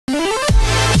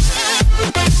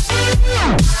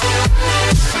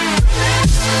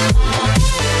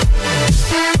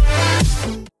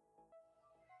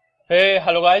Hey,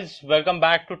 hello guys, welcome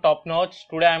back to Top Notch.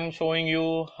 Today I'm showing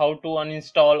you how to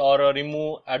uninstall or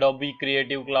remove Adobe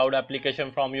Creative Cloud application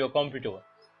from your computer.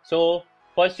 So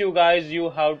first you guys, you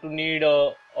have to need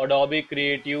a Adobe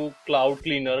Creative Cloud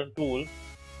Cleaner tool.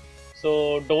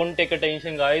 So don't take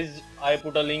attention guys, I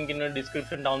put a link in the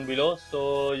description down below,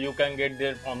 so you can get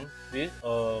there from this.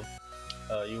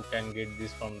 You can get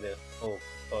this from there. Oh,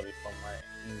 sorry from my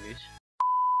English.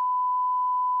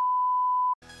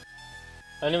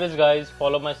 Anyways guys,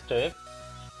 follow my step.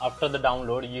 After the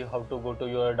download, you have to go to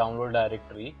your download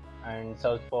directory and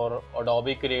search for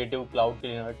Adobe Creative Cloud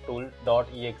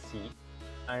Tool.exe,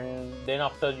 and then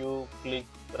after you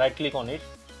right click on it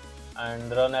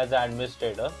and run as an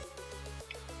administrator.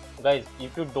 Guys,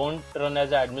 if you don't run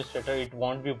as an administrator, it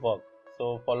won't be work.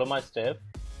 So follow my step,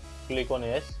 click on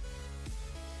yes.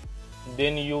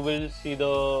 Then you will see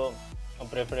the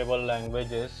preferable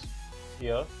languages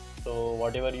here. So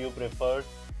whatever you prefer,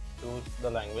 choose the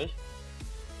language.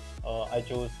 I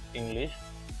choose English,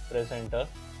 press enter.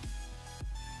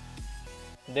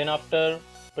 Then after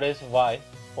press Y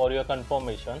for your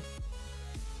confirmation.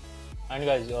 And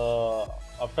guys,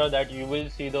 after that you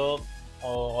will see the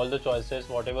all the choices,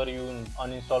 whatever you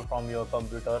uninstall from your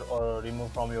computer or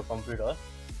remove from your computer.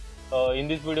 In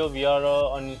this video we are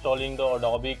uninstalling the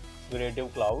Adobe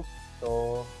Creative Cloud.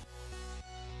 So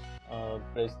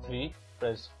press 3,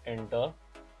 press enter,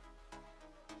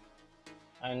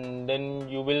 and then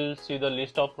you will see the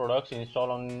list of products installed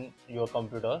on your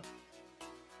computer.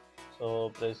 So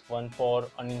press 1 for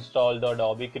uninstall the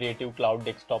Adobe Creative Cloud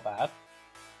desktop app,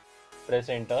 press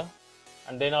enter,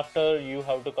 and then after you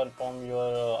have to confirm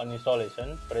your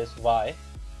uninstallation, press Y,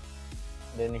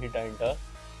 then hit enter,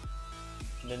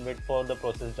 then wait for the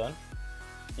process done.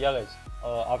 Yeah guys,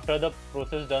 after the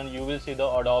process done, you will see the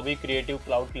Adobe Creative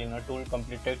Cloud Cleaner tool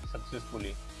completed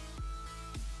successfully.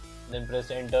 Then press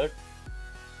enter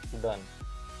to done.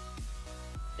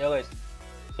 Yeah guys,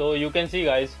 so you can see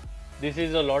guys, this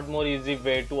is a lot more easy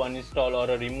way to uninstall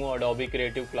or remove Adobe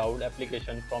Creative Cloud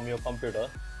application from your computer.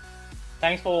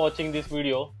 Thanks for watching this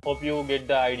video. Hope you get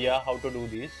the idea how to do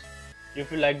this.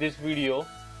 If you like this video,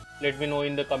 let me know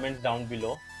in the comments down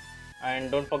below, and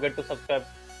don't forget to subscribe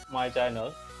my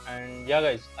channel. And yeah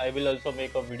guys, I will also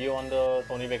make a video on the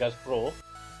Sony Vegas Pro,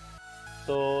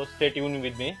 so stay tuned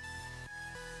with me.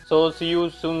 So see you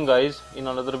soon guys in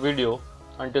another video.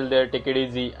 Until there, take it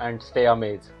easy and stay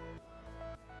amazed.